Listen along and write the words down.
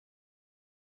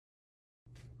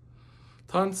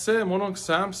Tanse Monok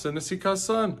Samson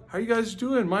Asikasan. How you guys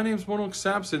doing? My name's Monok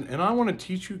Samson, and I want to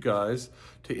teach you guys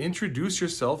to introduce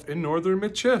yourself in Northern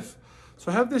Michif. So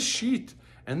I have this sheet,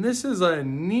 and this is a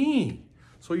ni.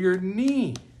 So your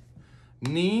ni.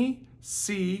 Ni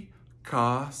si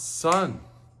ka san.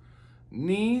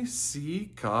 Ni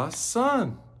si ka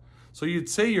san. So you'd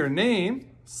say your name,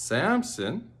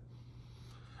 Samson,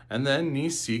 and then ni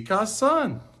si ka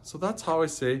san. So that's how I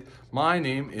say my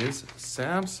name is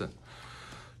Samson.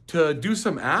 To do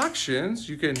some actions,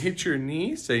 you can hit your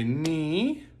knee, say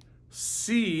ni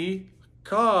si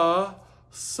ka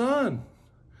san.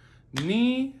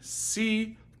 Ni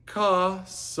si ka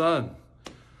san.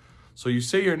 So you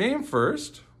say your name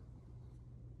first,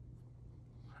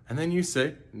 and then you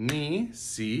say ni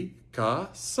si ka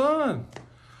san.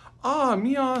 Ah,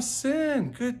 mia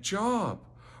sin, good job.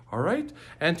 All right,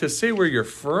 and to say where you're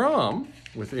from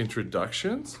with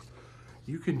introductions,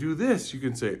 you can do this. You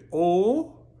can say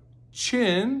o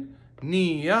chin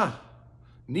nia.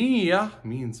 Nia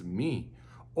means me.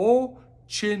 O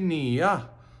chinia.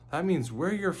 That means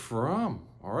where you're from.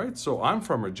 All right, so I'm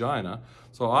from Regina,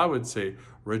 so I would say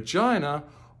Regina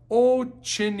o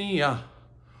chinia.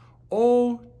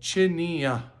 O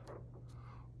chinia.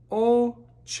 O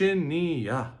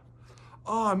chinia.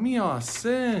 Ah, mia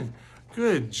sin.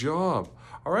 Good job.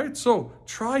 All right, so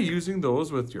try using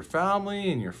those with your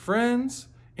family and your friends.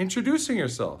 Introducing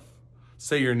yourself.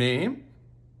 Say your name,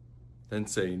 then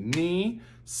say ni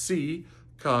si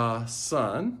ka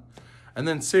san, and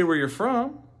then say where you're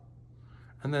from,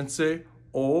 and then say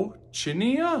o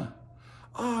chinia.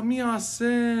 Ah, mia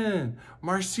sin.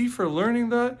 Merci for learning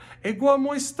that. E gua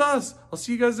mo estás. I'll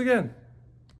see you guys again.